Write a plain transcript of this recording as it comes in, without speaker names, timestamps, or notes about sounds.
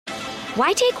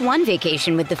Why take one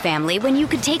vacation with the family when you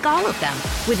could take all of them?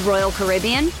 With Royal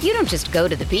Caribbean, you don't just go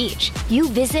to the beach. You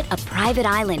visit a private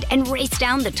island and race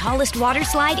down the tallest water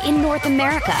slide in North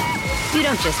America. You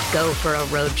don't just go for a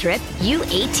road trip. You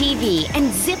ATV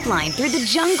and zip line through the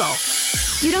jungle.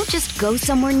 You don't just go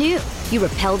somewhere new. You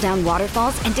rappel down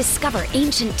waterfalls and discover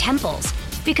ancient temples.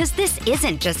 Because this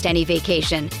isn't just any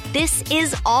vacation. This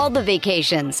is all the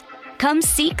vacations. Come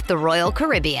seek the Royal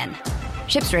Caribbean.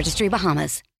 Ships Registry,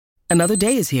 Bahamas. Another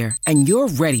day is here, and you're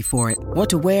ready for it. What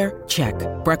to wear? Check.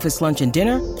 Breakfast, lunch, and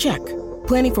dinner? Check.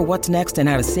 Planning for what's next and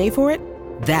how to save for it?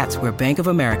 That's where Bank of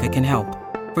America can help.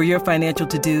 For your financial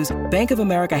to-dos, Bank of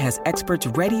America has experts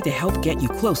ready to help get you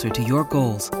closer to your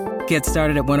goals. Get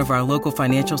started at one of our local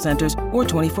financial centers or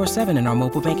 24/7 in our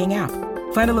mobile banking app.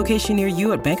 Find a location near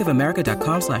you at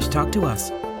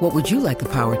bankofamerica.com/talktous. What would you like the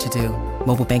power to do?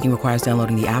 Mobile banking requires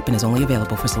downloading the app and is only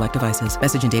available for select devices.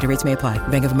 Message and data rates may apply.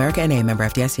 Bank of America N.A., member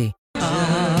FDIC.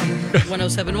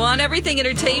 1071, Everything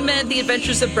Entertainment, The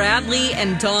Adventures of Bradley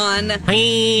and Dawn.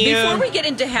 Before we get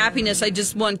into happiness, I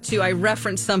just want to, I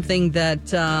reference something that,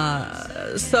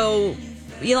 so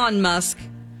Elon Musk,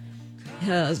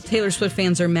 Taylor Swift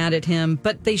fans are mad at him,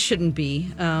 but they shouldn't be.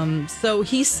 So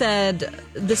he said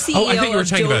the CEO I think you were of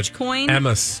talking Dogecoin. about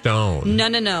Emma Stone.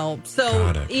 No.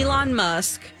 So Elon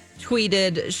Musk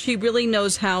tweeted, she really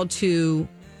knows how to...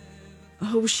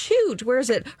 Oh, shoot. Where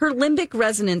is it? Her limbic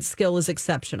resonance skill is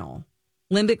exceptional.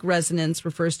 Limbic resonance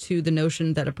refers to the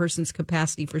notion that a person's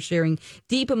capacity for sharing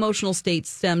deep emotional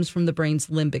states stems from the brain's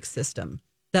limbic system.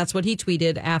 That's what he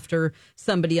tweeted after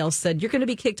somebody else said, you're going to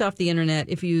be kicked off the internet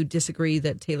if you disagree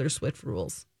that Taylor Swift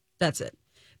rules. That's it.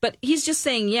 But he's just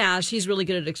saying, yeah, she's really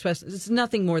good at expressing. It's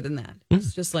nothing more than that.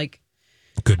 It's just like,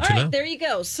 good all to right, know. there you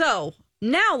go. So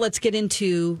now let's get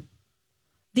into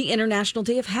the International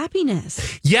Day of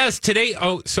Happiness. Yes, today.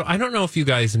 Oh, so I don't know if you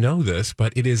guys know this,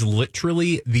 but it is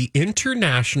literally the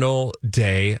International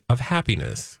Day of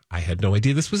Happiness. I had no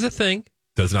idea this was a thing.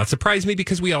 Does not surprise me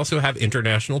because we also have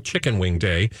International Chicken Wing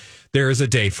Day. There is a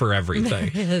day for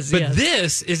everything.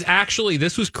 This is actually,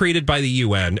 this was created by the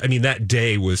UN. I mean, that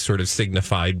day was sort of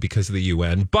signified because of the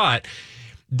UN, but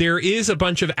there is a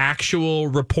bunch of actual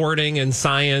reporting and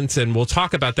science, and we'll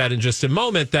talk about that in just a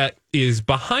moment, that is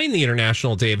behind the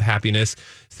International Day of Happiness,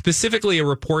 specifically a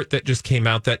report that just came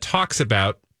out that talks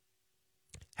about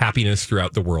happiness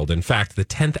throughout the world. In fact, the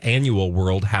 10th annual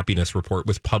World Happiness Report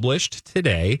was published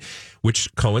today, which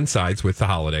coincides with the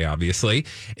holiday, obviously.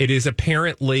 It is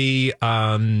apparently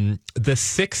the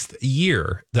sixth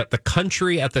year that the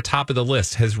country at the top of the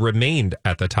list has remained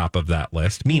at the top of that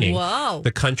list, meaning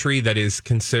the country that is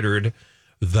considered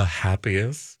the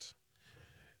happiest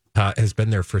has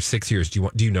been there for 6 years. Do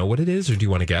you know what it is, or do you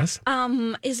want to guess?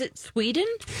 Is it Sweden?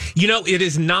 You know, it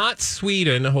is not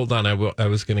Sweden. Hold on, I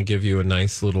was going to give you a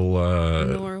nice little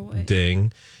Norway.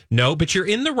 ding. No, but you're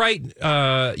in the right.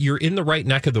 You're in the right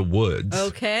neck of the woods.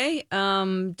 Okay.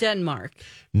 Denmark.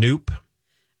 Nope.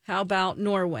 How about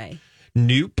Norway?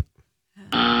 Nope.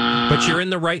 But you're in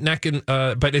the right neck, and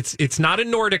but it's not a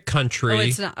Nordic country. Oh,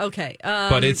 it's not. Okay.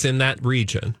 But it's in that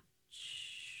region.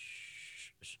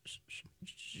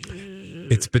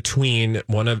 It's between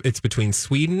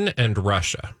Sweden and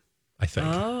Russia, I think.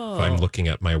 Oh. If I'm looking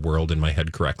at my world in my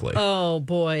head correctly. Oh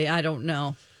boy, I don't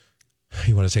know.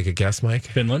 You want to take a guess, Mike?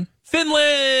 Finland.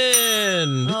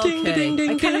 Okay. Ding, ding,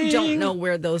 ding, I kind of ding. don't know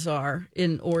where those are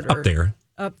in order. Up there.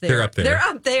 Up there. They're up there. They're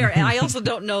up there. And I also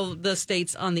don't know the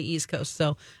states on the East Coast,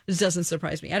 so this doesn't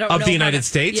surprise me. I don't know Of the United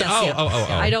States? Yes, Oh, yeah. oh.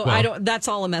 I don't. Well, That's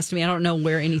all a mess to me. I don't know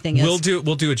where anything is. We'll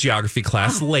do a geography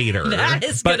class later. That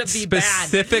is but gonna be bad.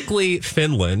 specifically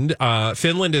Finland.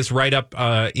 Finland is right up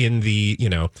in the,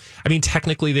 I mean,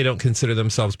 technically they don't consider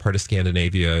themselves part of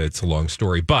Scandinavia. It's a long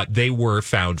story, but they were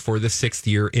found for the sixth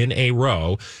year in a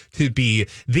row to be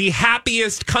the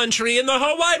happiest country in the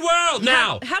whole wide world.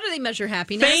 Now, how do they measure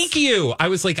happiness? thank you.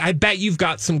 I was like, I bet you've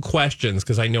got some questions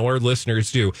because I know our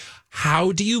listeners do.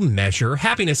 How do you measure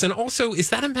happiness? And also, is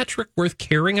that a metric worth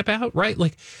caring about? Right?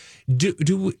 Like,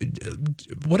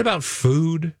 what about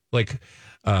food? Like,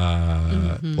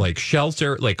 like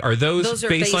shelter? Like, are those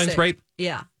baselines basic. right?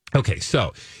 Yeah. Okay,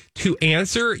 so to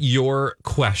answer your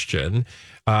question,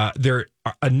 there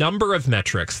are a number of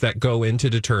metrics that go into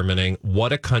determining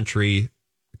what a country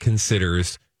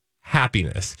considers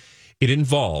happiness. It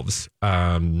involves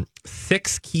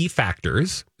 6 key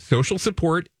factors: social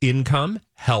support, income,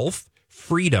 health,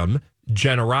 freedom,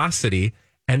 generosity,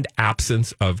 and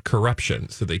absence of corruption.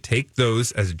 So they take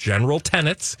those as general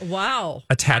tenets. Wow.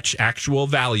 Attach actual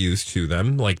values to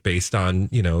them, like based on,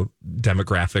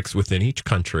 demographics within each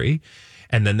country.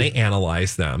 And then they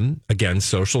analyze them. Again,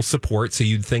 social support. So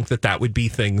you'd think that would be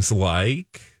things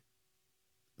like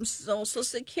Social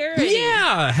Security.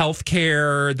 Yeah,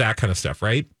 healthcare, that kind of stuff,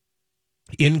 right?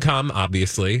 Income,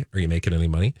 obviously. Are you making any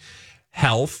money?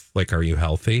 Health, like, are you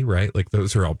healthy, right? Like,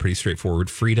 those are all pretty straightforward.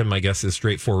 Freedom, I guess, is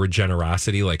straightforward.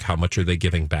 Generosity, like, how much are they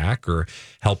giving back or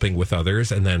helping with others?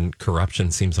 And then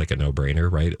corruption seems like a no-brainer,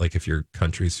 right? Like, if your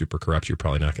country's super corrupt, you're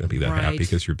probably not going to be that happy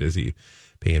because you're busy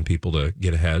paying people to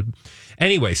get ahead.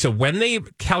 Anyway, so when they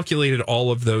calculated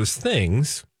all of those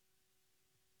things,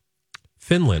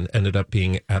 Finland ended up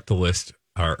being at the list,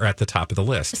 or at the top of the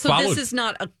list. So this is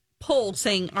not a poll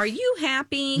saying, are you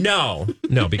happy? No,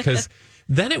 because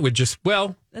then it would just,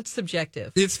 well... That's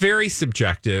subjective. It's very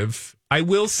subjective. I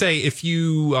will say, if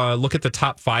you look at the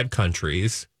top 5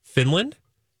 countries, Finland,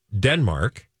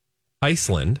 Denmark,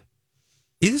 Iceland,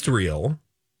 Israel,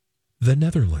 the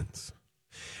Netherlands.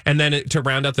 And then to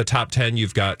round out the top 10,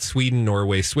 you've got Sweden,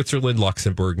 Norway, Switzerland,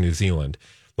 Luxembourg, New Zealand.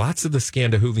 Lots of the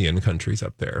Scandinavian countries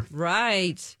up there.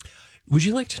 Right. Would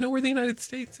you like to know where the United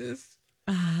States is?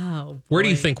 Oh, boy. Where do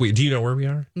you think do you know where we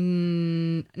are?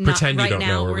 Pretend you don't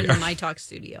know where we are. We're in the My Talk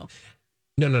studio.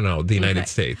 No, the United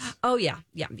States. Oh, yeah.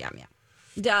 Do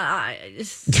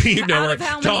you know where?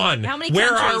 Dawn, how many where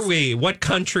countries? are we? What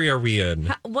country are we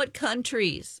in? What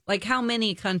countries? Like, how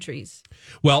many countries?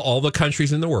 Well, all the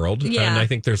countries in the world. Yeah. And I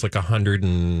think there's like 100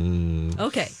 and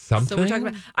something. So we're talking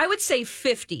about, I would say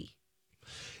 50.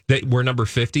 We're number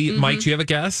 50. Mm-hmm. Mike, do you have a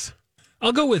guess?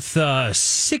 I'll go with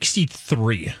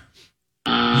 63.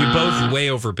 You both way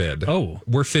overbid. Oh.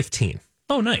 We're 15.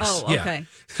 Oh, nice. Oh, okay. Yeah.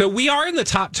 So we are in the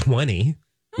top 20,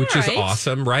 which is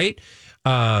awesome, right?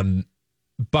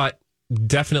 But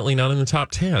definitely not in the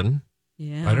top 10.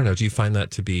 Yeah. I don't know. Do you find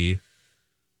that to be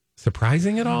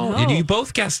surprising at all? No. You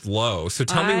both guessed low. So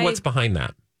tell me what's behind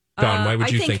that. Don, why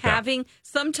would you think that?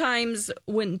 Sometimes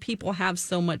when people have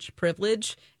so much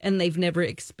privilege and they've never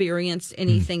experienced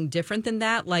anything different than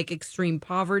that, like extreme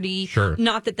poverty. Sure.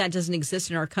 Not that that doesn't exist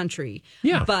in our country.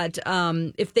 Yeah. But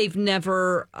if they've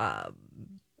never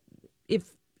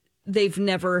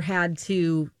had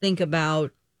to think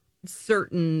about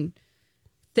certain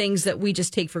things that we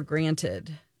just take for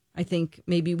granted, I think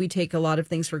maybe we take a lot of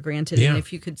things for granted. Yeah. And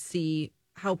if you could see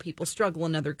how people struggle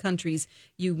in other countries,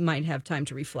 you might have time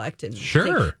to reflect and sure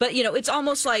think. But it's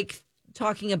almost like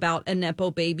talking about a Nepo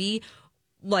baby.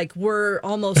 Like, we're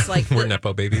almost like we're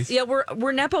Nepo babies. Yeah,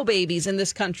 we're Nepo babies in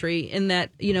this country, in that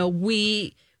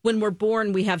when we're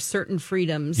born, we have certain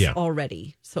freedoms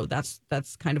already. So that's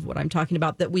kind of what I'm talking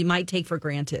about, that we might take for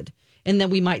granted, and then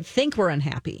we might think we're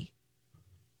unhappy.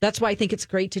 That's why I think it's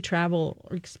great to travel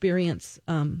or experience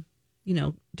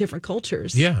different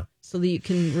cultures. Yeah. So that you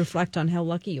can reflect on how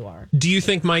lucky you are. Do you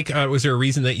think, Mike, was there a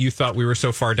reason that you thought we were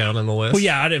so far down on the list? Well,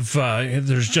 yeah, out of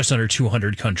there's just under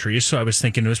 200 countries, so I was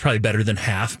thinking it was probably better than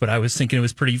half, but I was thinking it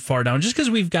was pretty far down, just because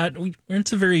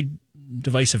it's a very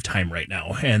divisive time right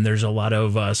now, and there's a lot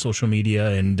of social media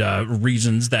and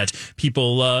reasons that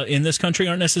people in this country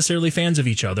aren't necessarily fans of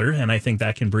each other, and I think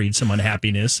that can breed some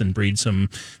unhappiness and breed some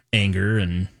anger,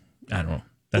 and I don't know.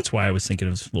 That's why I was thinking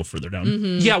it was a little further down.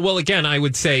 Mm-hmm. Yeah, well, again, I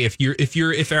would say if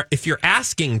you're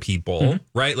asking people,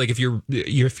 right, like if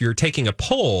you're taking a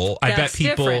poll, I bet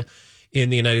people in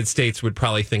the United States would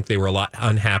probably think they were a lot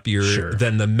unhappier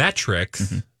than the metrics.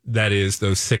 Mm-hmm. That is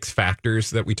those 6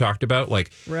 factors that we talked about.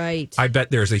 Like, right. I bet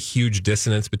there's a huge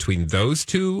dissonance between those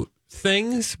two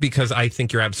things, because I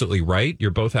think you're absolutely right.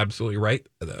 You're both absolutely right.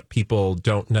 People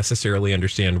don't necessarily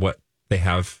understand what they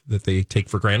have that they take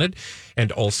for granted,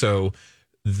 and also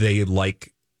they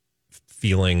like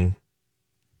feeling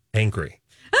angry.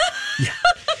 Yeah.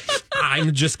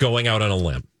 I'm just going out on a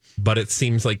limb, but it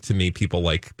seems like to me people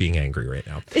like being angry right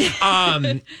now.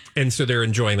 And so they're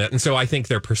enjoying that. And so I think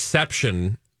their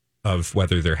perception of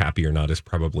whether they're happy or not is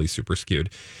probably super skewed.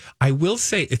 I will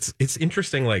say it's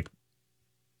interesting. Like,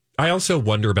 I also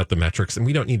wonder about the metrics, and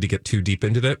we don't need to get too deep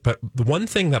into that. But the one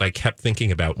thing that I kept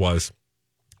thinking about was,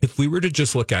 if we were to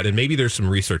just look at, and maybe there's some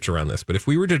research around this, but if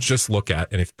we were to just look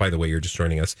at, and if, by the way, you're just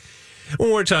joining us,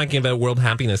 when we're talking about World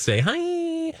Happiness Day,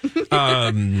 hi.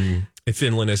 If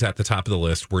Finland is at the top of the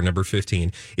list, we're number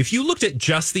 15. If you looked at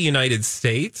just the United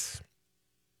States,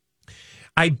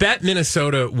 I bet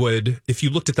Minnesota would, if you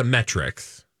looked at the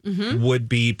metrics, would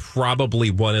be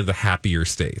probably one of the happier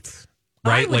states.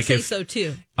 Right? I would say so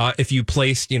too. If you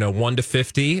placed, 1 to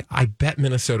 50, I bet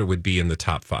Minnesota would be in the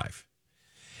top 5.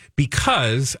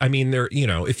 Because, I mean,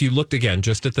 if you looked again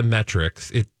just at the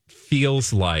metrics, it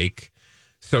feels like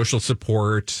social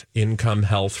support, income,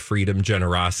 health, freedom,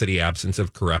 generosity, absence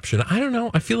of corruption. I don't know.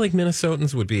 I feel like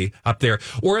Minnesotans would be up there.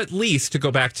 Or at least, to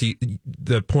go back to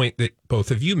the point that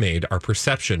both of you made, our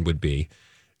perception would be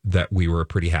that we were a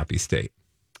pretty happy state.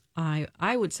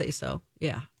 I would say so,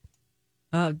 yeah.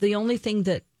 The only thing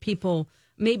that people,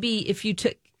 maybe if you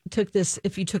took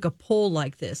a poll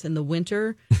like this in the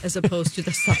winter as opposed to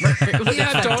the summer, it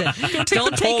would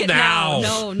don't take the poll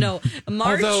now. No.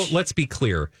 March. Although, let's be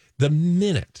clear, the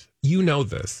minute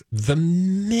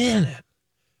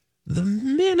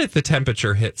the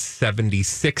temperature hits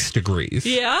 76 degrees,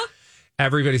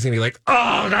 everybody's gonna be like,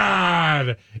 "Oh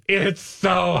God, it's so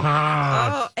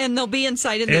hot!" And they'll be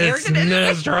inside in the air conditioning.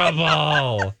 It's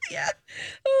miserable. Yeah.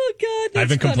 Oh God, I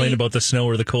haven't complained about the snow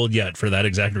or the cold yet for that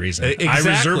exact reason. Exactly. I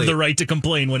reserve the right to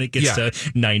complain when it gets to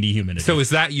 90 humidity. So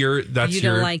is that your you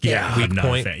don't like it? weak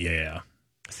point? Yeah.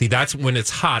 See, that's when it's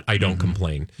hot. I don't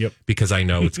complain. Yep. Because I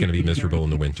know it's going to be miserable in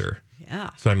the winter. Yeah.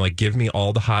 So I'm like, give me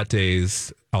all the hot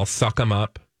days. I'll suck them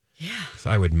up. Yeah.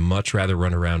 So I would much rather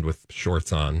run around with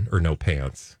shorts on or no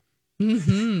pants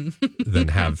than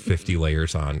have 50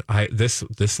 layers on.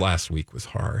 This last week was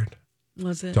hard.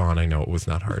 Was it? Dawn, I know it was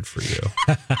not hard for you.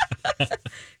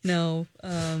 No,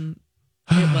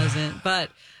 it wasn't.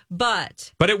 But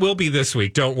it will be this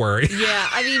week. Don't worry. yeah,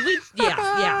 I mean,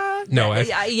 yeah. No,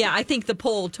 I think the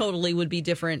poll totally would be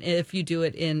different if you do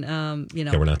it in,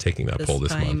 Yeah, we're not taking that poll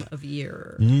this time month of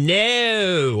year.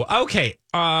 No. Okay.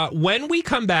 When we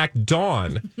come back,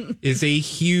 Dawn is a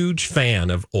huge fan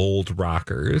of old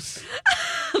rockers.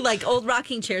 Like old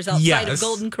rocking chairs outside of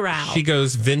Golden Corral. She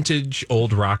goes vintage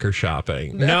old rocker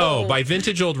shopping. No, by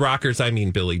vintage old rockers, I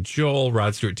mean Billy Joel,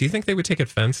 Rod Stewart. Do you think they would take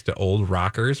offense to old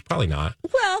rockers? Probably not.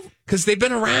 Well, because they've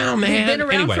been around, man. They've been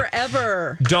around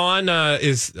forever. Dawn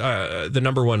is the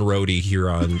number one roadie here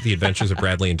on The Adventures of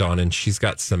Bradley and Dawn, and she's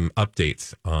got some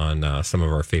updates on some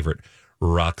of our favorite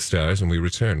rock stars, and we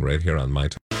return right here on My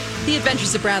Talk. The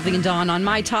Adventures of Bradley and Dawn on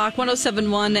My Talk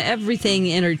 107.1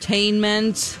 Everything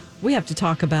Entertainment. We have to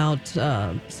talk about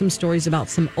some stories about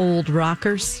some old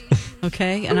rockers,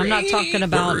 okay? And I'm not talking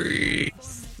about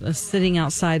sitting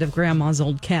outside of Grandma's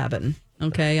old cabin,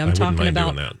 okay? I'm talking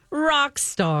about rock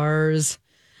stars.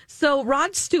 So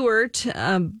Rod Stewart,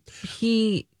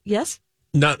 yes?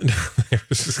 Not, I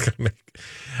was just going to make,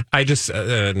 I just,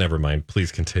 never mind.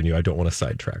 Please continue. I don't want to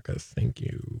sidetrack us. Thank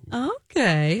you.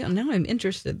 Okay. Now I'm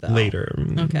interested, though. Later.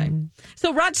 Okay.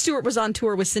 So Rod Stewart was on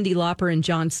tour with Cyndi Lauper and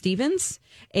John Stevens.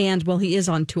 And, well, he is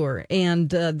on tour. And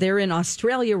they're in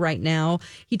Australia right now.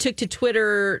 He took to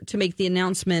Twitter to make the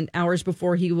announcement hours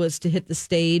before he was to hit the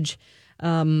stage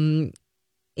in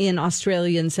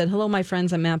Australia and said, "Hello, my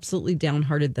friends. I'm absolutely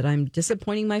downhearted that I'm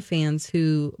disappointing my fans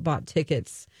who bought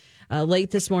tickets.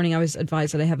 Late this morning, I was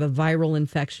advised that I have a viral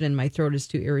infection and my throat is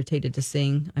too irritated to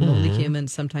sing. I'm only human.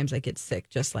 Sometimes I get sick,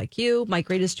 just like you. My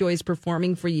greatest joy is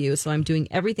performing for you. So I'm doing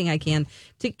everything I can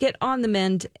to get on the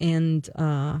mend and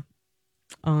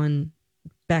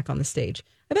back on the stage."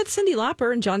 I bet Cyndi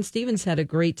Lauper and John Stevens had a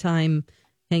great time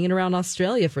hanging around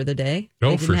Australia for the day.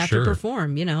 They didn't have to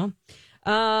perform, you know.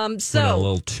 So a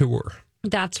little tour.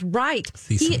 That's right.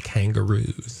 See some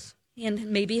kangaroos.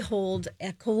 And maybe hold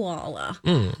a koala.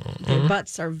 Their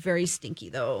butts are very stinky,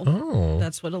 though. Oh.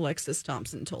 That's what Alexis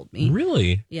Thompson told me.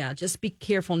 Really? Yeah, just be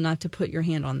careful not to put your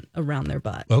hand around their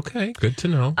butt. Okay, good to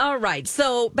know. All right,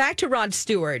 so back to Rod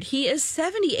Stewart. He is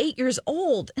 78 years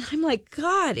old. And I'm like,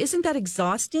 God, isn't that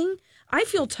exhausting? I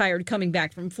feel tired coming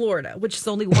back from Florida, which is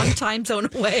only one time zone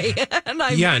away.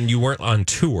 And you weren't on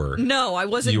tour. No, I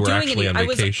wasn't doing anything. You were actually on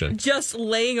vacation. I was just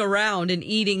laying around and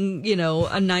eating,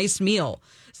 a nice meal.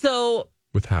 So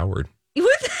with Howard.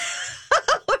 Yes.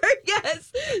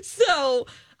 So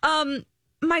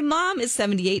my mom is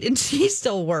 78 and she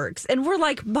still works. And we're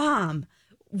like, Mom,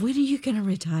 when are you going to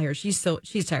retire? She's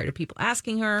tired of people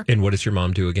asking her. And what does your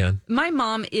mom do again? My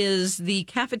mom is the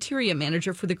cafeteria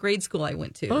manager for the grade school I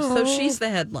went to. Oh. So she's the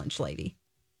head lunch lady.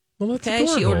 Well, that's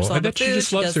adorable. She orders all the food. She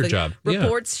just loves her job.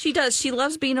 Reports. Yeah. She does. She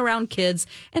loves being around kids.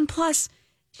 And plus,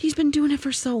 she's been doing it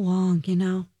for so long,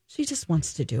 She just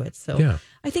wants to do it. So yeah.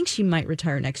 I think she might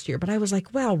retire next year. But I was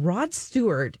like, wow, Rod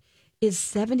Stewart is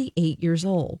 78 years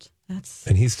old.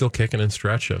 And he's still kicking and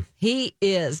stretching. He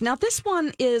is. Now, this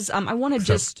one is, I want to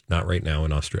just... Not right now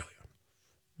in Australia.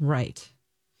 Right.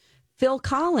 Phil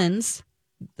Collins,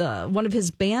 one of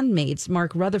his bandmates,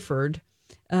 Mark Rutherford,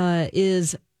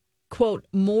 is, quote,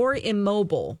 more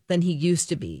immobile than he used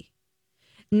to be.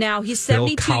 Now, he's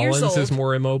 72 years old. Phil Collins is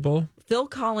more immobile? Phil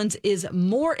Collins is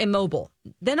more immobile.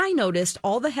 Then I noticed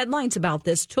all the headlines about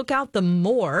this took out the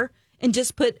more and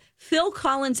just put Phil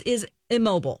Collins is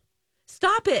immobile.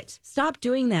 Stop it. Stop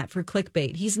doing that for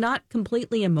clickbait. He's not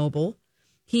completely immobile.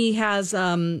 He has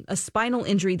a spinal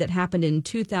injury that happened in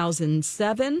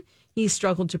 2007. He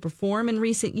struggled to perform in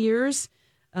recent years.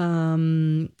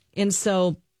 And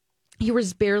so he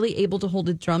was barely able to hold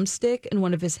a drumstick in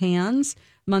one of his hands.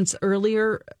 Months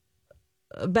earlier,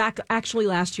 back actually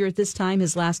last year at this time,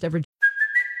 his last ever.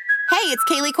 Hey, it's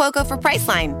Kaylee Cuoco for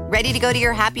Priceline. Ready to go to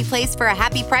your happy place for a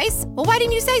happy price? Well, why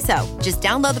didn't you say so? Just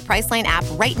download the Priceline app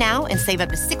right now and save up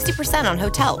to 60% on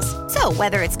hotels. So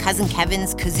whether it's Cousin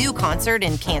Kevin's Kazoo Concert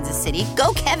in Kansas City,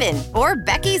 go Kevin, or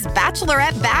Becky's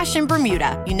Bachelorette Bash in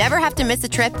Bermuda, you never have to miss a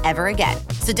trip ever again.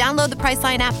 So download the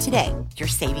Priceline app today. Your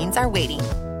savings are waiting.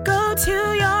 Go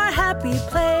to your happy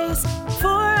place for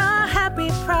a happy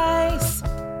price.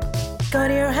 Go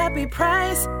to your happy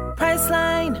price,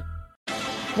 Priceline.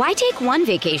 Why take one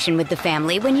vacation with the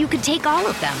family when you could take all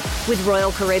of them? With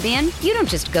Royal Caribbean, you don't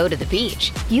just go to the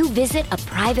beach. You visit a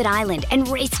private island and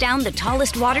race down the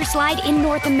tallest water slide in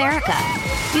North America.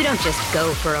 You don't just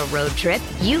go for a road trip.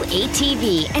 You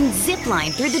ATV and zip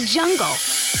line through the jungle.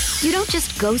 You don't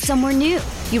just go somewhere new.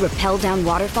 You rappel down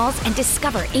waterfalls and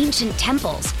discover ancient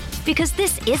temples. Because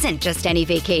this isn't just any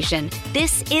vacation.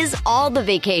 This is all the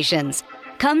vacations.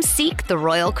 Come seek the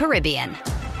Royal Caribbean.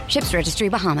 Ships Registry,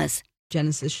 Bahamas.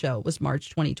 Genesis show was March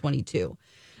 2022.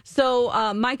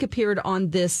 So Mike appeared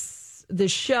on this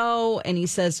show, and he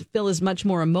says Phil is much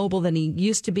more immobile than he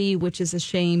used to be, which is a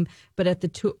shame. But at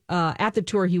the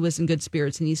tour, he was in good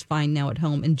spirits, and he's fine now at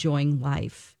home, enjoying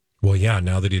life. Well, yeah,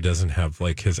 now that he doesn't have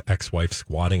like his ex-wife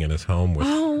squatting in his home with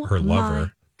her lover.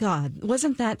 My God,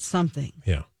 wasn't that something?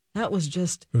 Yeah. That was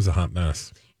just... It was a hot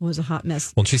mess. It was a hot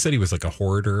mess. Well, she said he was like a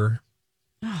hoarder.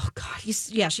 Oh, God.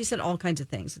 She said all kinds of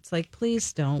things. It's like,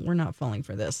 please don't. We're not falling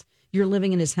for this. You're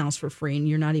living in his house for free, and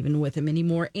you're not even with him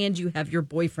anymore, and you have your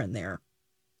boyfriend there.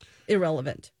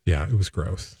 Irrelevant. Yeah, it was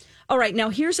gross. All right, now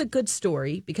here's a good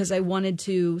story, because I wanted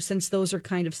to, since those are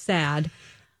kind of sad.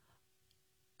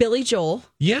 Billy Joel.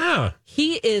 Yeah.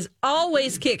 He is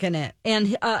always kicking it,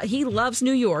 and he loves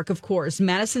New York, of course.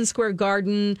 Madison Square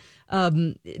Garden,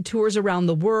 tours around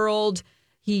the world.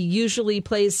 He usually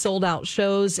plays sold-out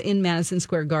shows in Madison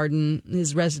Square Garden,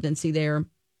 his residency there.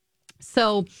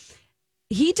 So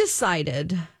he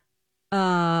decided,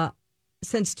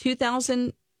 since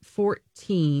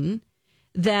 2014,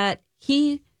 that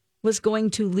he was going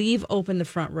to leave open the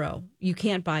front row. You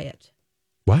can't buy it.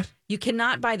 What? You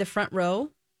cannot buy the front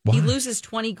row. Why? He loses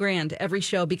 $20,000 every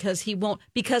show because he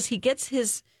gets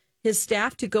his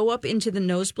staff to go up into the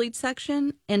nosebleed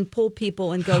section and pull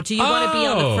people and go, do you want to be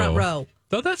on the front row?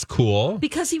 Oh, that's cool.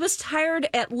 Because he was tired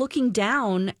at looking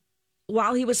down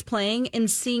while he was playing and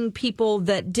seeing people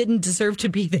that didn't deserve to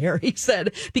be there, he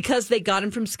said, because they got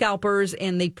him from scalpers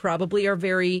and they probably are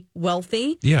very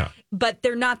wealthy. Yeah. But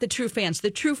they're not the true fans.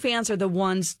 The true fans are the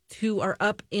ones who are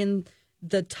up in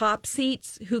the top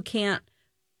seats who can't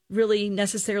really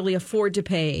necessarily afford to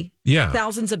pay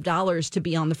thousands of dollars to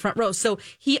be on the front row. So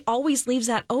he always leaves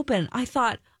that open. I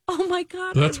thought, oh my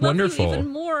God, that's I love wonderful. you even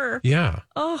more. Yeah.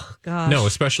 Oh gosh. No,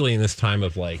 especially in this time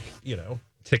of like,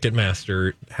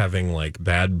 Ticketmaster having like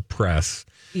bad press.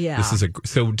 Yeah.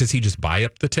 So does he just buy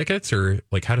up the tickets, or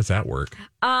like how does that work?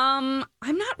 I'm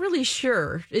not really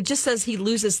sure. It just says he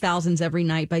loses thousands every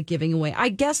night by giving away. I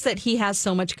guess that he has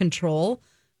so much control.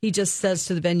 He just says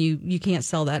to the venue, you can't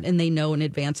sell that, and they know in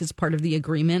advance it's part of the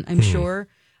agreement, I'm sure.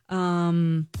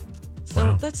 So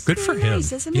that's good for him,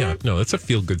 nice, isn't yeah, it? no, that's a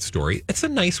feel-good story. It's a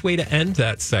nice way to end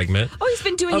that segment. Oh, he's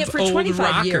been doing it for 25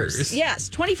 rockers. years. Yes,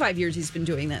 25 years he's been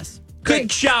doing this. Good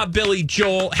job, Billy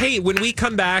Joel. Hey, when we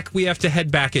come back, we have to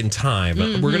head back in time.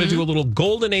 Mm-hmm. We're going to do a little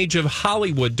golden age of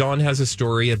Hollywood. Dawn has a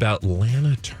story about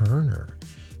Lana Turner.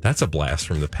 That's a blast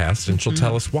from the past, and she'll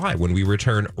tell us why when we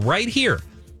return right here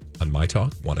on My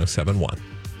Talk 107.1.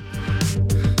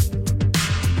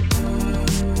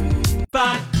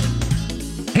 Bye.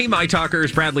 Hey, My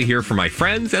Talkers, Bradley here for my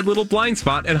friends at Little Blind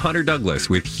Spot and Hunter Douglas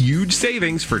with huge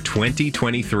savings for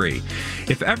 2023.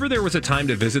 If ever there was a time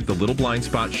to visit the Little Blind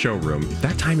Spot showroom,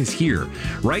 that time is here.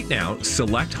 Right now,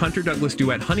 select Hunter Douglas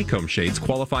Duet Honeycomb shades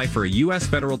qualify for a U.S.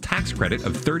 federal tax credit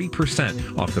of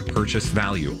 30% off the purchase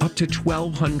value, up to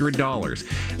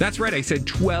 $1,200. That's right, I said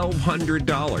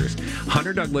 $1,200.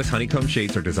 Hunter Douglas Honeycomb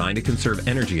shades are designed to conserve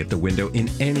energy at the window in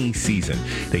any season.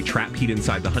 They trap heat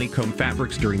inside the honeycomb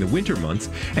fabrics during the winter months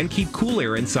and keep cool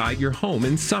air inside your home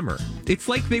in summer. It's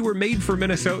like they were made for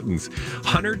Minnesotans.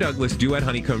 Hunter Douglas Duet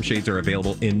Honeycomb shades are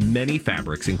available in many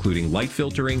fabrics, including light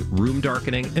filtering, room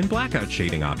darkening, and blackout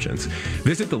shading options.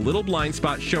 Visit the Little Blind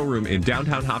Spot showroom in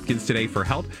downtown Hopkins today for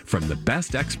help from the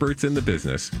best experts in the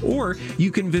business. Or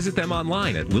you can visit them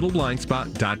online at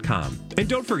littleblindspot.com. And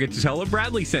don't forget to tell them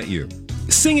Bradley sent you.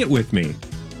 Sing it with me.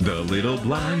 The Little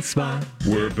Blind Spot.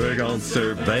 We're big on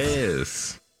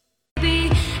service. The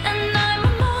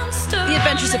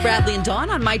Adventures of Bradley and Dawn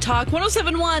on My Talk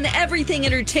 107.1 Everything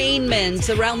Entertainment.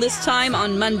 Around this time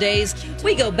on Mondays,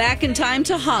 we go back in time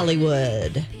to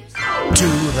Hollywood. To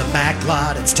the back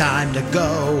lot, it's time to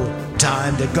go.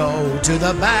 Time to go to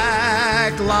the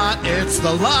back lot. It's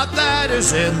the lot that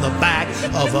is in the back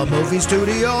of a movie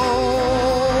studio.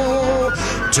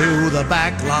 To the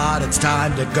back lot, it's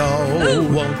time to go.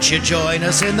 Won't you join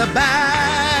us in the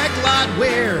back lot?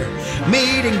 We're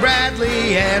meeting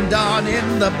Bradley and Dawn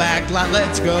in the back lot.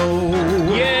 Let's go.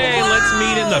 Yay, let's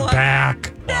meet in the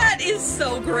back. That is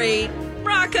so great.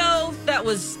 Rocco, that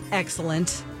was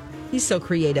excellent. He's so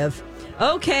creative.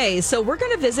 Okay, so we're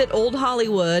going to visit Old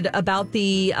Hollywood about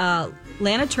the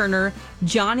Lana Turner,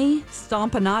 Johnny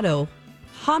Stompanato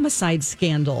homicide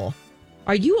scandal.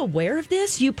 Are you aware of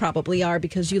this? You probably are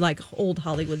because you like old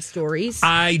Hollywood stories.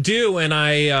 I do, and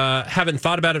I haven't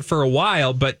thought about it for a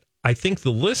while, but I think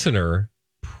the listener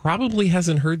probably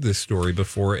hasn't heard this story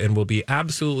before and will be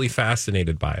absolutely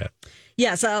fascinated by it.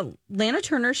 Yes, Lana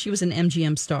Turner, she was an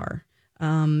MGM star.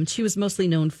 She was mostly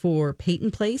known for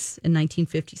Peyton Place in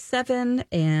 1957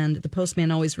 and The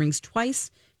Postman Always Rings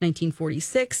Twice,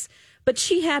 1946. But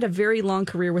she had a very long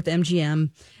career with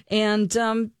MGM and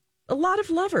a lot of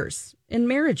lovers and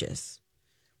marriages.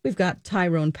 We've got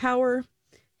Tyrone Power,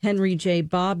 Henry J.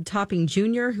 Bob Topping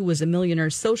Jr., who was a millionaire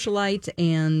socialite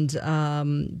and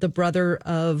the brother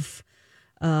of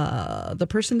the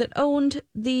person that owned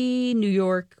the New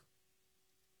York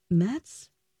Mets.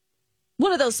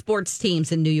 One of those sports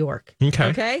teams in New York.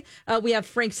 Okay. We have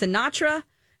Frank Sinatra,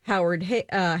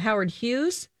 Howard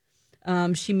Hughes.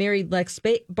 She married Lex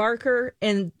Barker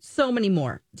and so many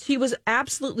more. She was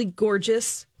absolutely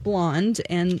gorgeous, blonde,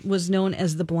 and was known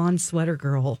as the blonde sweater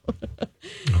girl.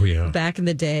 Oh, yeah. Back in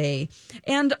the day.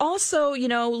 And also,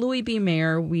 Louis B.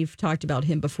 Mayer, we've talked about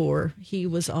him before. He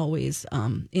was always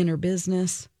in her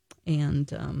business.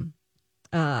 And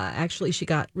actually, she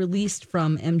got released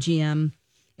from MGM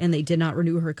and they did not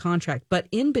renew her contract. But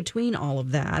in between all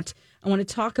of that, I want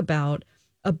to talk about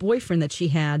a boyfriend that she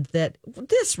had that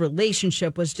this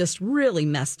relationship was just really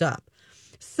messed up.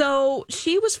 So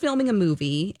she was filming a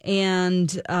movie and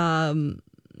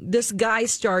this guy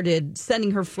started sending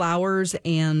her flowers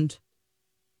and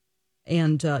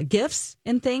gifts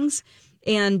and things.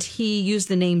 And he used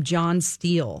the name John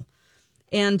Steele.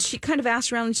 And she kind of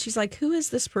asked around and she's like, who is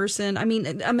this person? I mean,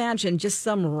 imagine just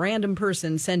some random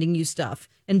person sending you stuff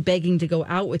and begging to go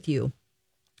out with you.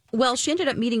 Well, she ended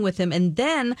up meeting with him. And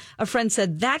then a friend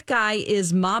said, that guy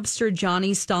is mobster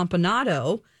Johnny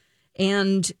Stompanato.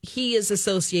 And he is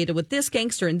associated with this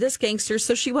gangster and this gangster.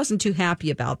 So she wasn't too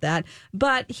happy about that.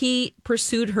 But he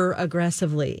pursued her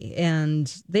aggressively.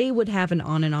 And they would have an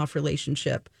on and off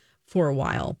relationship for a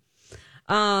while.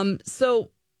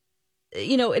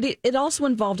 It also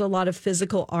involved a lot of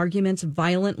physical arguments,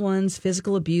 violent ones,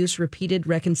 physical abuse, repeated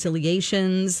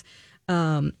reconciliations.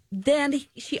 Then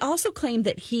she also claimed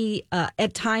that he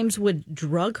at times would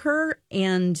drug her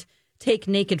and take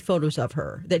naked photos of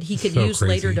her that he could use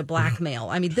later to blackmail.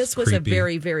 I mean, this was creepy. A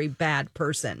very, very bad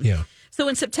person. Yeah. So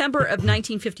in September of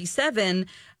 1957,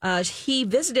 he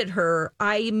visited her.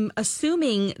 I'm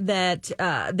assuming that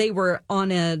they were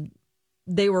on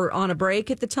a break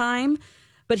at the time.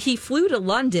 But he flew to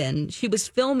London. She was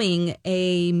filming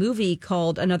a movie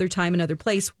called Another Time, Another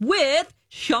Place with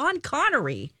Sean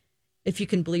Connery, if you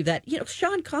can believe that.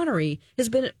 Sean Connery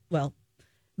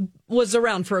was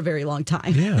around for a very long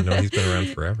time. Yeah, no, he's been around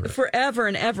forever. Forever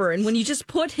and ever. And when you just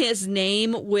put his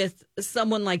name with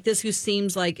someone like this who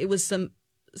seems like it was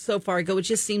so far ago, it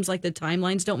just seems like the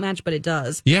timelines don't match, but it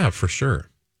does. Yeah, for sure.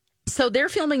 So they're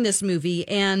filming this movie,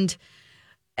 and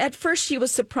at first she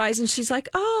was surprised, and she's like,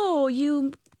 oh,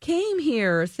 you came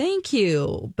here. Thank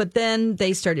you. But then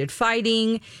they started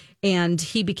fighting, and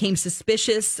he became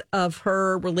suspicious of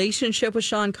her relationship with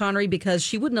Sean Connery because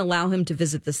she wouldn't allow him to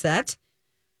visit the set.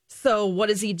 So what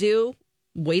does he do?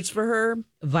 Waits for her,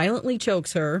 violently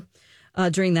chokes her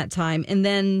during that time. And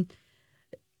then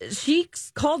she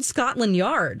called Scotland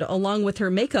Yard along with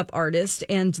her makeup artist,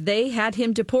 and they had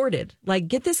him deported. Like,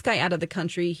 get this guy out of the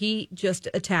country. He just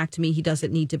attacked me. He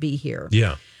doesn't need to be here.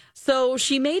 Yeah. So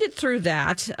she made it through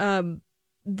that.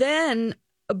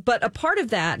 But a part of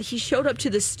that, he showed up to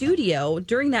the studio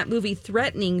during that movie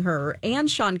threatening her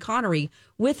and Sean Connery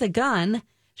with a gun.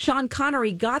 Sean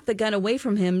Connery got the gun away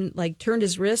from him, like turned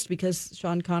his wrist because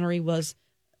Sean Connery was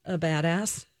a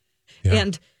badass. Yeah.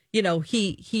 And,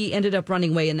 he ended up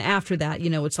running away. And after that,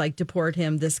 it's like, deport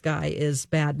him. This guy is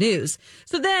bad news.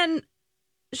 So then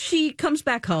she comes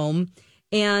back home.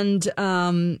 And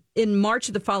in March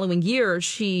of the following year,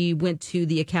 she went to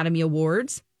the Academy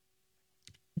Awards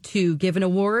to give an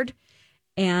award.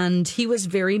 And he was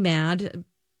very mad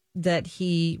that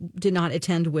he did not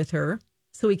attend with her.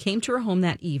 So he came to her home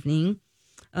that evening.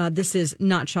 This is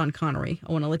not Sean Connery.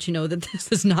 I want to let you know that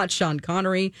this is not Sean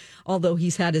Connery, although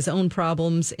he's had his own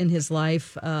problems in his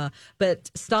life.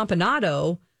 But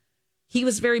Stompanato, he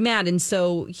was very mad. And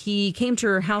so he came to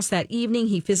her house that evening.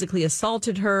 He physically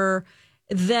assaulted her.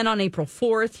 Then on April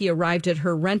 4th, he arrived at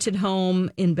her rented home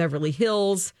in Beverly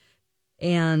Hills.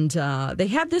 And they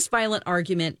had this violent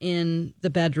argument in the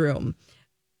bedroom.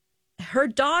 Her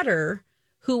daughter,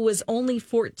 who was only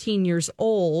 14 years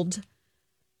old,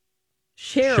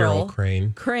 Cheryl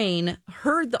Crane,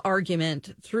 heard the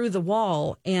argument through the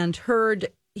wall and heard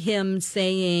him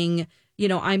saying,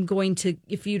 I'm going to,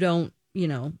 if you don't,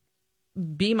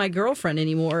 be my girlfriend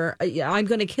anymore, I'm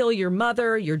going to kill your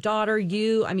mother, your daughter,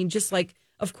 you. I mean, just like,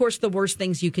 of course, the worst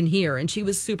things you can hear. And she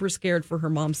was super scared for her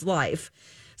mom's life.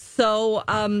 So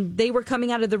they were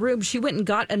coming out of the room. She went and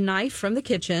got a knife from the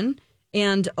kitchen.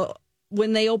 And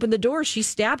when they opened the door, she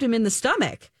stabbed him in the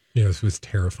stomach. Yeah, this was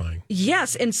terrifying.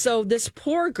 Yes. And so this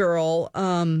poor girl,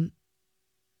 of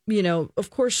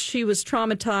course, she was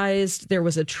traumatized. There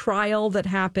was a trial that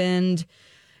happened.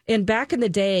 And back in the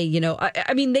day,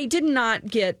 I mean, they did not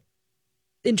get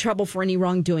in trouble for any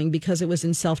wrongdoing because it was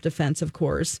in self-defense, of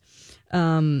course.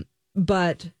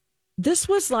 But this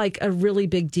was like a really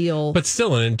big deal. But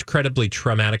still an incredibly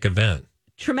traumatic event.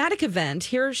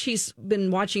 Here she's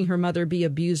been watching her mother be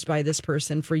abused by this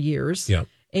person for years. Yeah.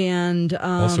 And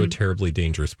also a terribly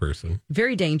dangerous person.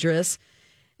 Very dangerous.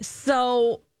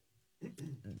 So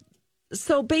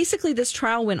basically this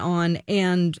trial went on,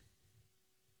 and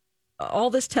all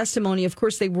this testimony, of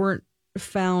course, they weren't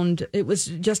found. It was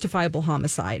justifiable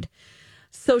homicide.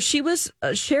 So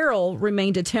Cheryl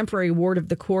remained a temporary ward of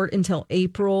the court until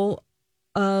April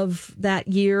of that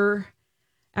year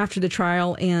after the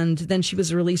trial. And then she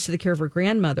was released to the care of her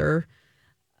grandmother.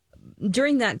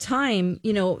 During that time,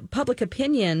 public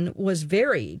opinion was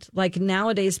varied. Like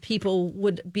nowadays, people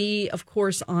would be, of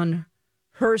course, on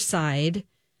her side,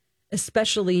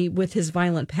 especially with his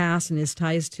violent past and his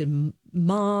ties to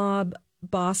mob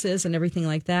bosses and everything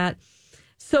like that.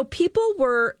 So people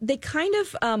they kind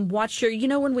of watched her.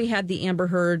 When we had the Amber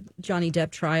Heard, Johnny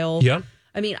Depp trial. Yeah.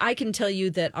 I mean, I can tell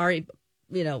you that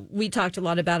we talked a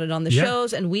lot about it on the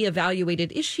shows, and we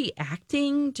evaluated, is she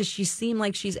acting? Does she seem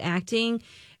like she's acting?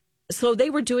 So they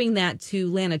were doing that to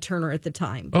Lana Turner at the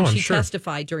time. She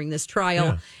testified during this trial.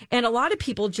 Yeah. And a lot of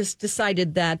people just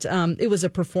decided that it was a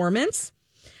performance.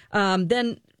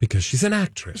 Because she's an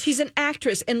actress. She's an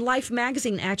actress. And Life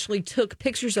magazine actually took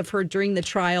pictures of her during the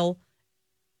trial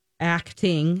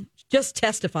acting, just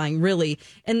testifying, really.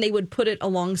 And they would put it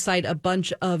alongside a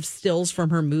bunch of stills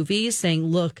from her movies saying,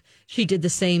 look, she did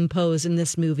the same pose in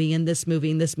this movie, and this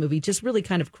movie, and this movie. Just really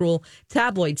kind of cruel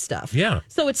tabloid stuff. Yeah.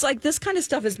 So it's like this kind of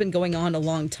stuff has been going on a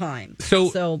long time.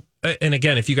 So and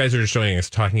again, if you guys are just joining us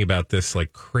talking about this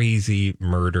like crazy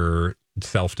murder,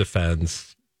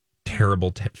 self-defense,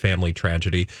 terrible family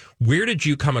tragedy, where did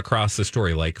you come across the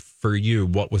story? Like for you,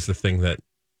 what was the thing that,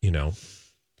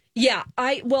 Yeah,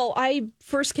 I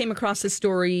first came across this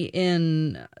story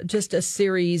in just a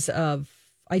series of,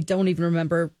 I don't even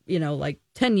remember, like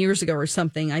 10 years ago or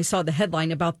something. I saw the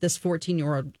headline about this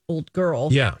 14-year-old girl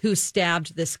who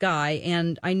stabbed this guy.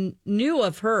 And I knew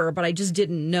of her, but I just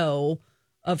didn't know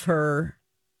of her,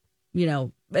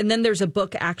 And then there's a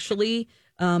book, actually.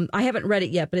 I haven't read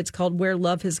it yet, but it's called Where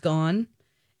Love Has Gone.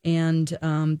 And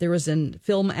there was a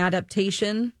film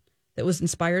adaptation that was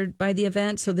inspired by the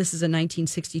event. So this is a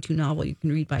 1962 novel you can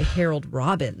read by Harold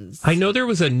Robbins. I know there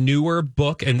was a newer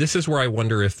book, and this is where I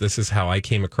wonder if this is how I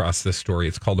came across this story.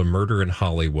 It's called A Murder in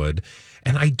Hollywood.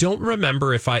 And I don't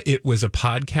remember if it was a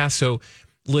podcast. So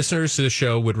listeners to the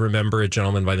show would remember a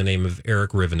gentleman by the name of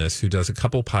Eric Rivenis, who does a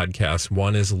couple podcasts.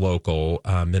 One is local,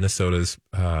 Minnesota's...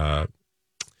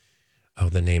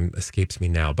 the name escapes me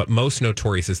now, but Most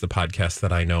Notorious is the podcast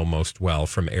that I know most well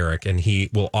from Eric, and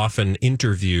he will often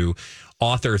interview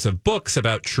authors of books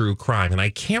about true crime. And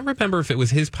I can't remember if it was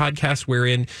his podcast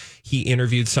wherein he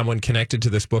interviewed someone connected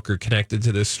to this book or connected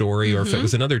to this story, or if it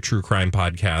was another true crime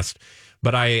podcast.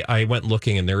 But I went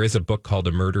looking, and there is a book called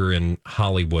A Murder in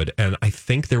Hollywood, and I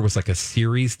think there was like a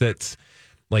series that's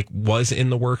was in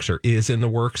the works or is in the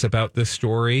works about this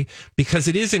story, because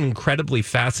it is an incredibly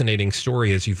fascinating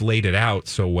story as you've laid it out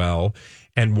so well.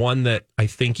 And one that I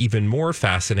think even more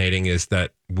fascinating is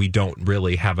that we don't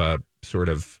really have a sort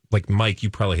of, like, Mike, you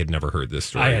probably had never heard this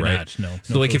story, I had right? Not, no.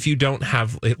 So if you don't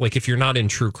have, if you're not in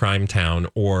true crime town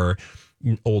or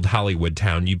old Hollywood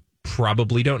town, you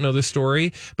probably don't know the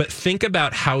story, but think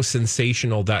about how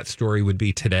sensational that story would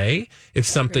be today if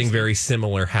something very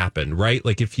similar happened, right?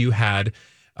 Like if you had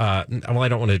I don't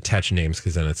want to attach names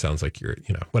because then it sounds like you're,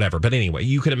 whatever. But anyway,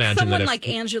 you can imagine someone that like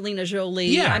Angelina Jolie.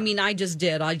 Yeah. I mean, I just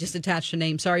attached a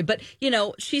name. Sorry. But,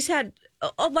 she's had,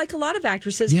 like a lot of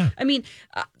actresses. Yeah. I mean,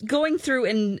 going through,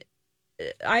 and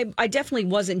I definitely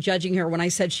wasn't judging her when I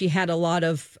said she had a lot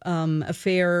of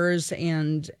affairs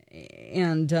and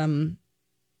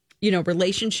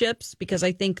relationships, because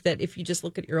I think that if you just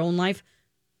look at your own life,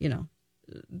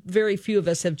 very few of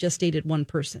us have just dated one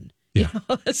person. Yeah.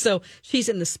 So she's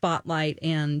in the spotlight,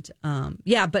 and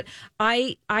but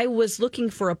I was looking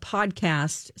for a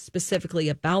podcast specifically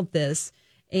about this,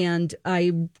 and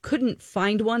I couldn't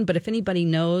find one. But if anybody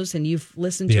knows and you've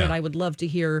listened to it, I would love to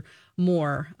hear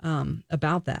more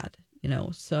about that.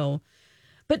 So.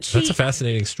 But that's a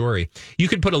fascinating story. You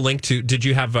could put a link to. Did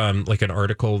you have like an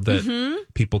article that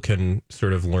people can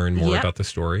sort of learn more about the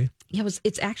story? Yeah,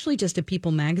 it's actually just a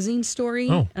People magazine story.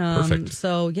 Oh, perfect.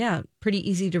 So yeah, pretty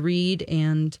easy to read,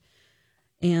 and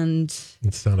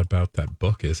it's not about that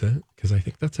book, is it? Because I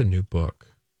think that's a new book.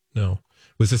 No,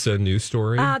 was this a new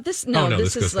story? This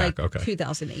is like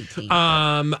 2018.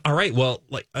 All right. Well,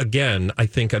 again, I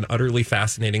think an utterly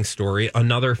fascinating story.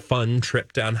 Another fun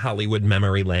trip down Hollywood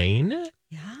memory lane.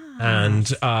 Yeah. And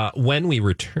when we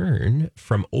return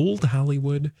from old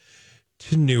Hollywood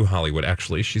to new Hollywood,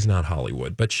 actually, she's not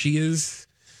Hollywood, but she is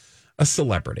a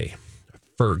celebrity,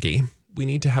 Fergie. We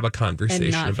need to have a conversation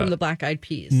and not about from the Black Eyed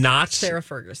Peas. Not Sarah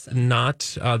Ferguson.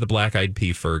 Not the Black Eyed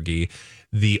Pea Fergie,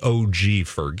 the OG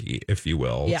Fergie, if you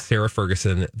will. Yeah. Sarah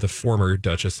Ferguson, the former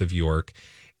Duchess of York,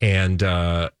 and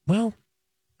her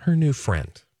new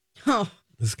friend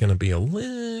is going to be a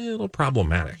little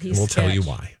problematic, and we'll tell you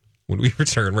why when we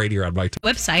return right here on My Talk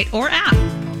website or app.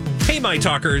 Hey, My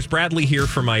Talkers, Bradley here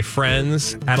for my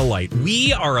friends at Alight.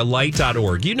 We are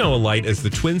Alight.org. You know Alight as the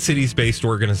Twin Cities-based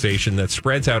organization that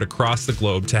spreads out across the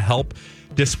globe to help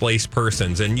displaced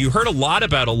persons. And you heard a lot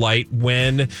about Alight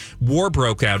when war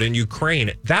broke out in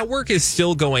Ukraine. That work is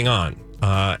still going on.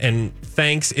 And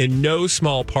thanks in no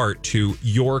small part to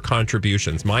your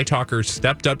contributions. My Talkers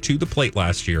stepped up to the plate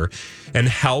last year and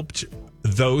helped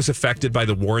those affected by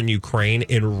the war in Ukraine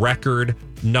in record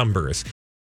numbers.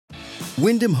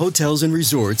 Wyndham Hotels and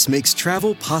Resorts makes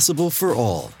travel possible for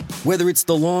all. Whether it's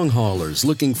the long haulers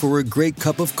looking for a great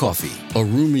cup of coffee, a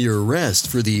roomier rest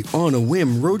for the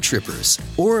on-a-whim road trippers,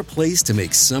 or a place to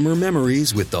make summer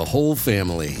memories with the whole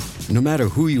family. No matter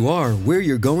who you are, where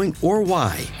you're going, or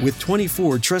why, with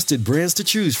 24 trusted brands to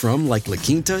choose from like La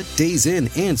Quinta, Days Inn,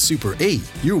 and Super 8,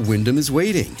 your Wyndham is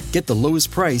waiting. Get the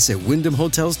lowest price at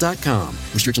WyndhamHotels.com.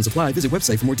 Restrictions apply. Visit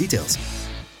website for more details.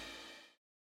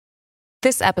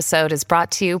 This episode is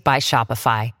brought to you by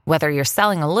Shopify. Whether you're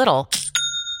selling a little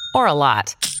or a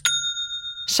lot,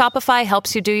 Shopify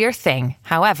helps you do your thing,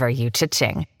 however you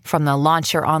cha-ching. From the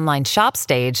launch your online shop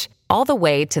stage, all the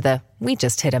way to the we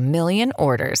just hit 1 million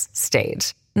orders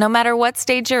stage. No matter what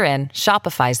stage you're in,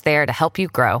 Shopify's there to help you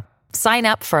grow. Sign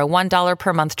up for a $1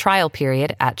 per month trial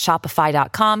period at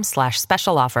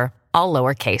shopify.com/special offer, all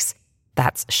lowercase.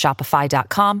 That's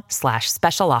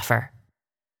shopify.com/special offer.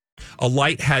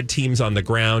 Alight had teams on the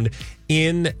ground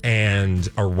in and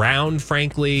around,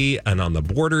 frankly, and on the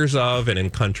borders of and in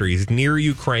countries near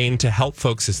Ukraine to help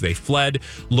folks as they fled,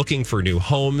 looking for new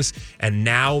homes. And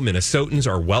now Minnesotans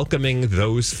are welcoming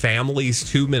those families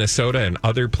to Minnesota and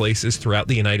other places throughout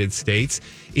the United States.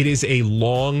 It is a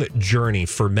long journey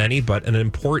for many, but an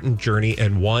important journey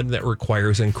and one that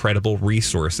requires incredible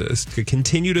resources. To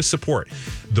continue to support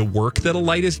the work that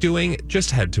Alight is doing,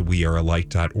 just head to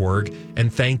wearealight.org.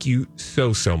 And thank you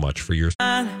so much for your...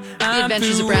 The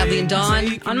Adventures of Bradley and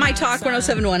Dawn on My Talk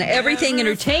 107.1. Everything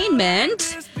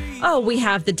Entertainment. Oh, we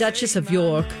have the Duchess of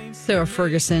York, Sarah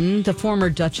Ferguson, the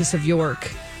former Duchess of York,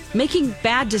 making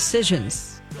bad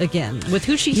decisions again with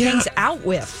who she hangs out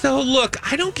with. So look,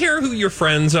 I don't care who your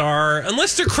friends are,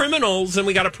 unless they're criminals and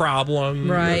we got a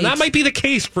problem. Right. That might be the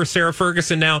case for Sarah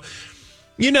Ferguson. Now,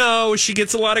 she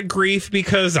gets a lot of grief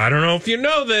because, I don't know if you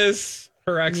know this,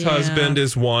 her ex-husband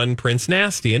is one Prince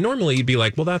Nasty. And normally you'd be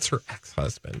like, well, that's her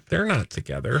ex-husband. They're not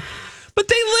together. But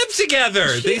they live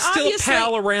together. They still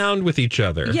pal around with each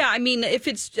other. Yeah, I mean,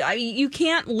 you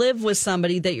can't live with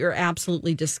somebody that you're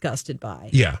absolutely disgusted by.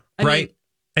 Yeah, right?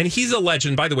 And he's a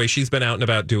legend. By the way, she's been out and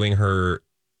about doing her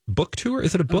book tour.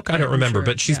 Is it a book? Okay, I don't remember. Sure.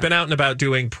 But she's been out and about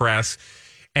doing press.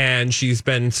 And she's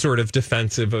been sort of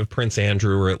defensive of Prince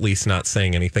Andrew, or at least not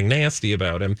saying anything nasty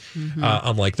about him. Mm-hmm.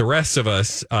 Unlike the rest of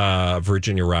us,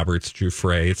 Virginia Roberts,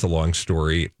 Giuffre. It's a long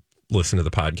story. Listen to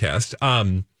the podcast.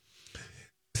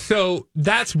 So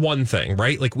that's one thing,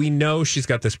 right? Like, we know she's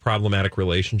got this problematic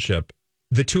relationship.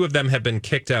 The two of them have been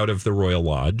kicked out of the Royal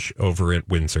Lodge over at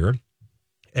Windsor.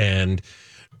 And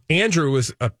Andrew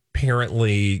was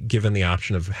apparently given the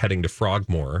option of heading to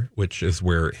Frogmore, which is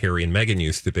where Harry and Meghan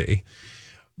used to be.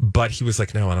 But he was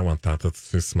like, no, I don't want that. That's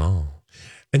too small.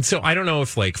 And so I don't know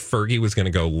if like Fergie was going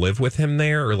to go live with him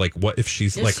there or like what if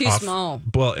she's It's like too off. small.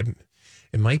 Well,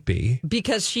 it might be.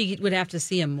 Because she would have to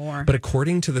see him more. But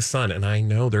according to The Sun, and I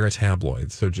know they're a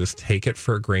tabloid, so just take it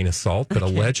for a grain of salt, but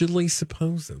allegedly,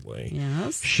 supposedly,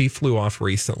 yes, she flew off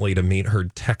recently to meet her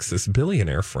Texas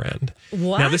billionaire friend.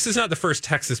 What? Now, this is not the first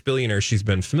Texas billionaire she's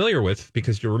been familiar with,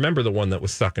 because you remember the one that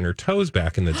was sucking her toes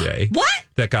back in the day. What?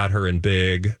 That got her in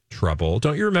big trouble.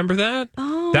 Don't you remember that?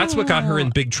 Oh. That's what got her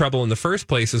in big trouble in the first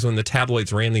place, is when the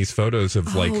tabloids ran these photos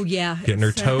of like getting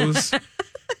her toes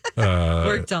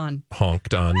worked on,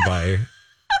 honked on by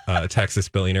a Texas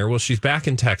billionaire. Well, she's back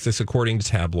in Texas, according to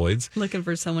tabloids, looking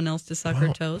for someone else to suck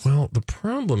her toes. Well, the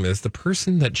problem is the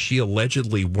person that she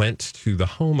allegedly went to the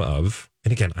home of,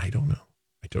 and again, I don't know.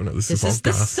 This is all the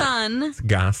gossip. Sun. It's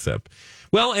gossip.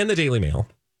 Well, and the Daily Mail.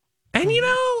 And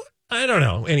I don't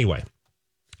know. Anyway,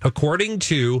 according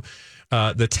to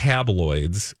the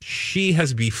tabloids, she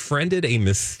has befriended a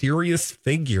mysterious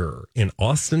figure in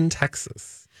Austin,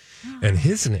 Texas. And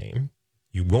his name,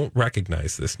 you won't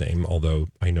recognize this name, although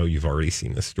I know you've already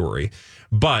seen the story.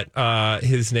 But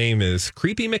his name is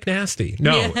Creepy McNasty.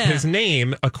 No, his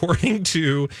name, according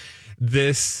to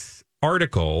this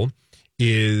article,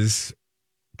 is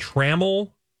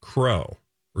Trammell Crow.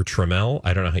 Or Trammell.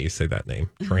 I don't know how you say that name.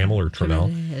 Trammell or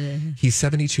Trammell. He's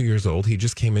 72 years old. He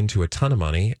just came into a ton of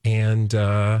money. And,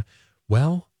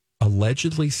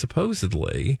 allegedly,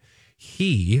 supposedly,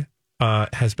 he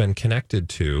has been connected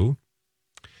to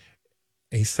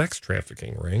a sex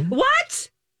trafficking ring. What?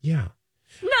 Yeah.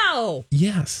 No.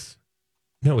 Yes.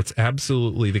 No, it's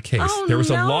absolutely the case. Oh, there was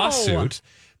a lawsuit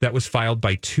that was filed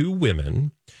by two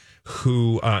women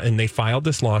who, and they filed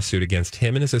this lawsuit against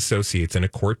him and his associates in a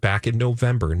court back in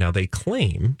November. Now, they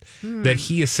claim that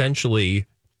he essentially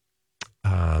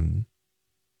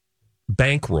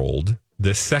bankrolled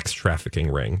this sex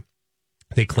trafficking ring.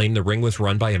 They claim the ring was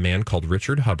run by a man called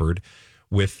Richard Hubbard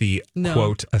with the,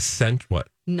 quote, what?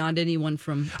 Not anyone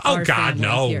from our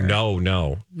family here.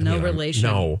 No relation.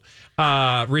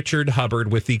 No. Richard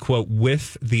Hubbard with the, quote,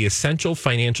 with the essential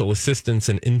financial assistance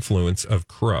and influence of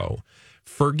Crow.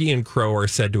 Fergie and Crow are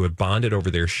said to have bonded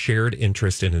over their shared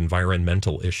interest in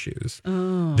environmental issues.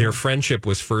 Oh. Their friendship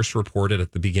was first reported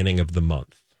at the beginning of the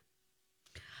month.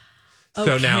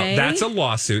 So now that's a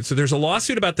lawsuit. So there's a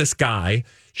lawsuit about this guy.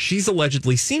 She's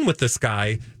allegedly seen with this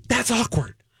guy. That's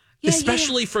awkward.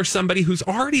 Especially for somebody who's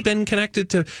already been connected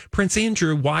to Prince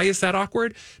Andrew. Why is that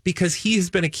awkward? Because he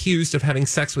has been accused of having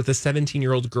sex with a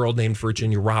 17-year-old girl named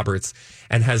Virginia Roberts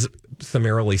and has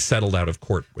summarily settled out of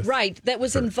court with her. Right. That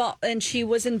was involved, and she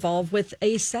was involved with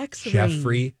a sex ring.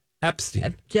 Jeffrey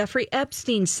Epstein. Jeffrey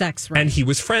Epstein sex ring. And he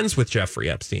was friends with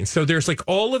Jeffrey Epstein. So there's like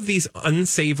all of these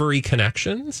unsavory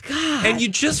connections. God. And you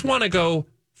just want to go,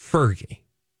 Fergie,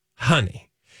 honey,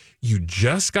 you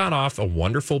just got off a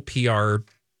wonderful PR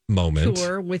moment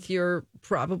tour with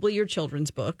probably your children's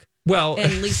book. Well,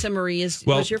 and Lisa Marie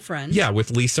was your friend. Yeah,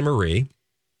 with Lisa Marie,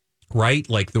 right?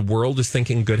 Like the world is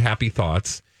thinking good, happy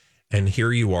thoughts, and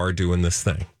here you are doing this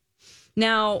thing.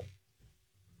 Now,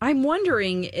 I'm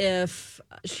wondering if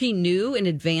she knew in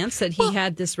advance that he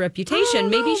had this reputation.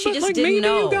 Maybe she just didn't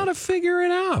know. Maybe you got to figure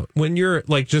it out when you're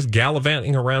like just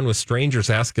gallivanting around with strangers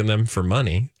asking them for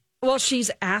money. Well, she's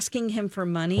asking him for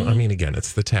money. Well, I mean, again,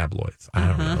 it's the tabloids. I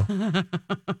don't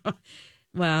know.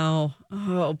 Wow.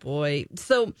 Oh, boy.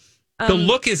 So the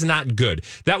look is not good.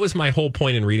 That was my whole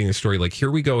point in reading the story. Like,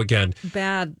 here we go again.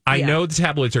 Bad. I know the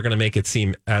tabloids are going to make it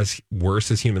seem as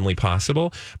worse as humanly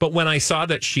possible. But when I saw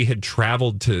that she had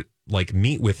traveled to like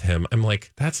meet with him, I'm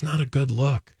like, that's not a good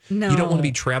look. No. You don't want to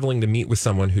be traveling to meet with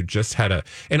someone who just had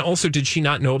and also, did she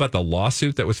not know about the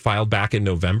lawsuit that was filed back in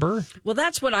November? Well,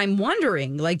 that's what I'm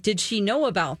wondering. Like, did she know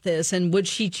about this? And would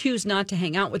she choose not to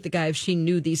hang out with the guy if she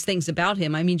knew these things about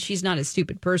him? I mean, she's not a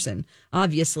stupid person.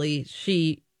 Obviously,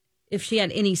 if she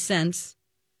had any sense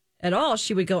at all,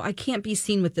 she would go, I can't be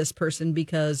seen with this person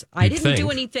because I didn't do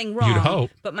anything wrong. You'd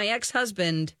hope. But my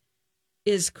ex-husband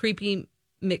is Creepy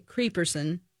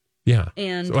McCreeperson. Yeah.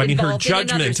 And so, I mean, her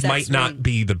judgment might not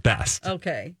be the best.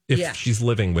 Okay. If she's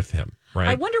living with him, right?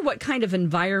 I wonder what kind of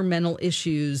environmental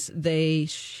issues they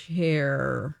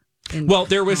share.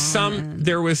 There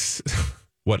was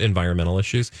what environmental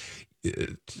issues?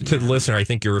 To the listener, I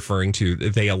think you're referring to,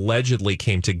 they allegedly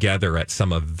came together at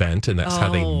some event and that's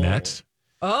how they met.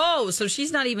 Oh, so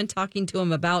she's not even talking to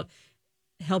him about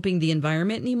helping the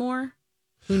environment anymore?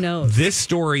 Who knows? This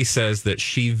story says that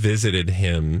she visited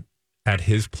him at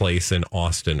his place in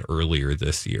Austin earlier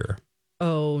this year.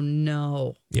 Oh,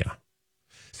 no. Yeah.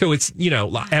 So it's,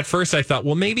 at first I thought,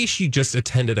 well, maybe she just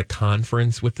attended a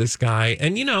conference with this guy.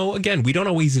 And, again, we don't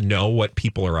always know what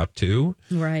people are up to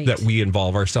that we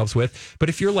involve ourselves with. But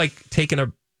if you're like taking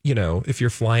if you're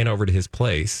flying over to his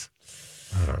place,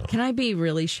 I don't know. Can I be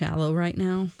really shallow right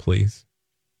now? Please.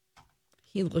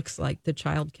 He looks like the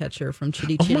child catcher from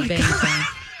Chitty Chitty Bang Bang.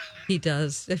 He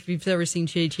does. If you've ever seen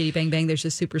Chitty Chitty Bang Bang, there's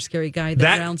a super scary guy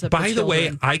that rounds up by the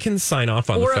way, I can sign off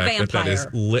on the fact that is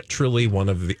literally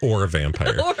or a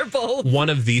vampire. Or both. One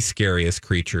of the scariest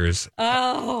creatures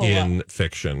in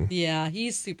fiction. Yeah,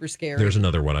 he's super scary. There's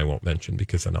another one I won't mention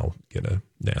because then I'll get a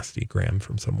nasty gram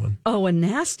from someone. Oh, a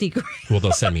nasty gram? Well,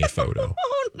 they'll send me a photo.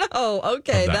 Oh, no.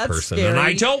 Okay, that's person. Scary. And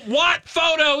I don't want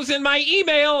photos in my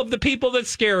email of the people that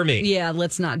scare me. Yeah,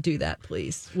 let's not do that,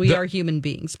 please. We are human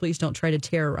beings. Please don't try to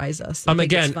terrorize us.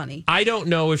 Again, it's funny. I don't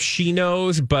know if she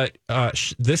knows, but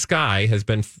this guy has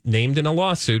been named in a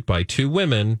lawsuit by 2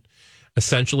 women,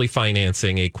 essentially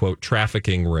financing a, quote,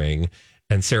 trafficking ring.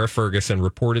 And Sarah Ferguson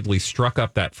reportedly struck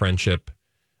up that friendship,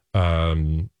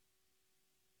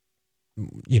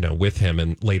 with him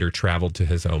and later traveled to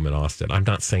his home in Austin. I'm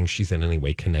not saying she's in any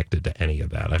way connected to any of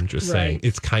that. I'm just saying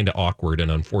it's kind of awkward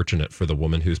and unfortunate for the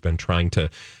woman who's been trying to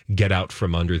get out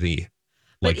from under the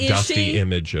dusty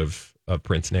image of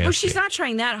Prince Nasty. Well, she's not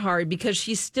trying that hard because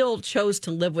she still chose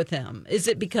to live with him. Is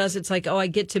it because it's like, I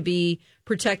get to be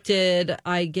protected.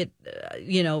 I get,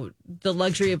 the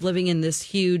luxury of living in this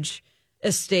huge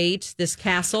estate, this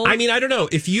castle. I mean, I don't know.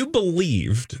 If you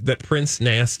believed that Prince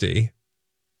Nasty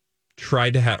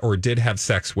tried to have or did have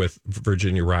sex with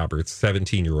Virginia Roberts,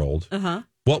 17-year-old,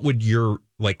 what would you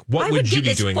be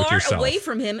doing with yourself? As far away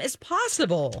from him as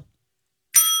possible.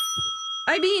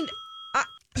 I mean,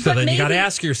 so then you got to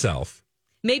ask yourself.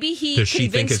 Maybe he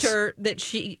convinced her that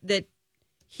he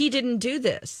didn't do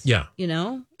this. Yeah.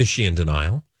 Is she in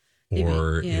denial?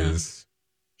 Or is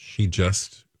she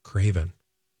just Craven?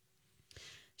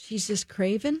 She's just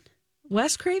Craven?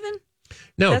 Wes Craven?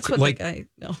 No, that's what the guy.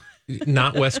 No,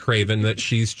 not Wes Craven. That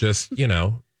she's just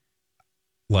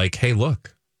hey,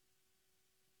 look,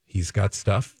 he's got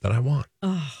stuff that I want.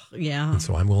 Oh yeah, and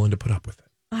so I'm willing to put up with it.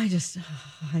 I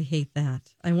hate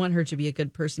that. I want her to be a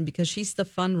good person because she's the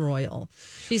fun royal.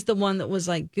 She's the one that was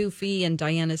like goofy and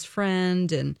Diana's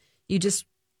friend, and you just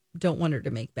don't want her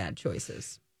to make bad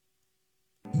choices.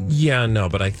 Yeah, no,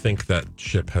 but I think that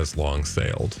ship has long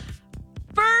sailed.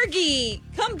 Fergie,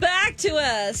 come back to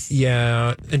us.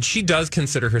 Yeah, and she does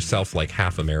consider herself like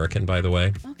half American, by the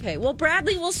way. Okay, well,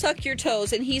 Bradley will suck your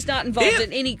toes, and he's not involved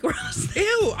in any gross.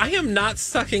 Ew, I am not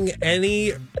sucking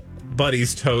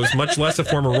anybody's toes, much less a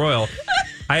former royal.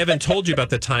 I haven't told you about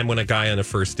the time when a guy on a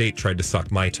first date tried to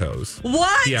suck my toes.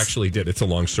 What? He actually did. It's a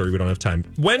long story. We don't have time.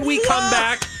 When we come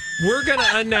back, we're going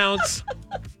to announce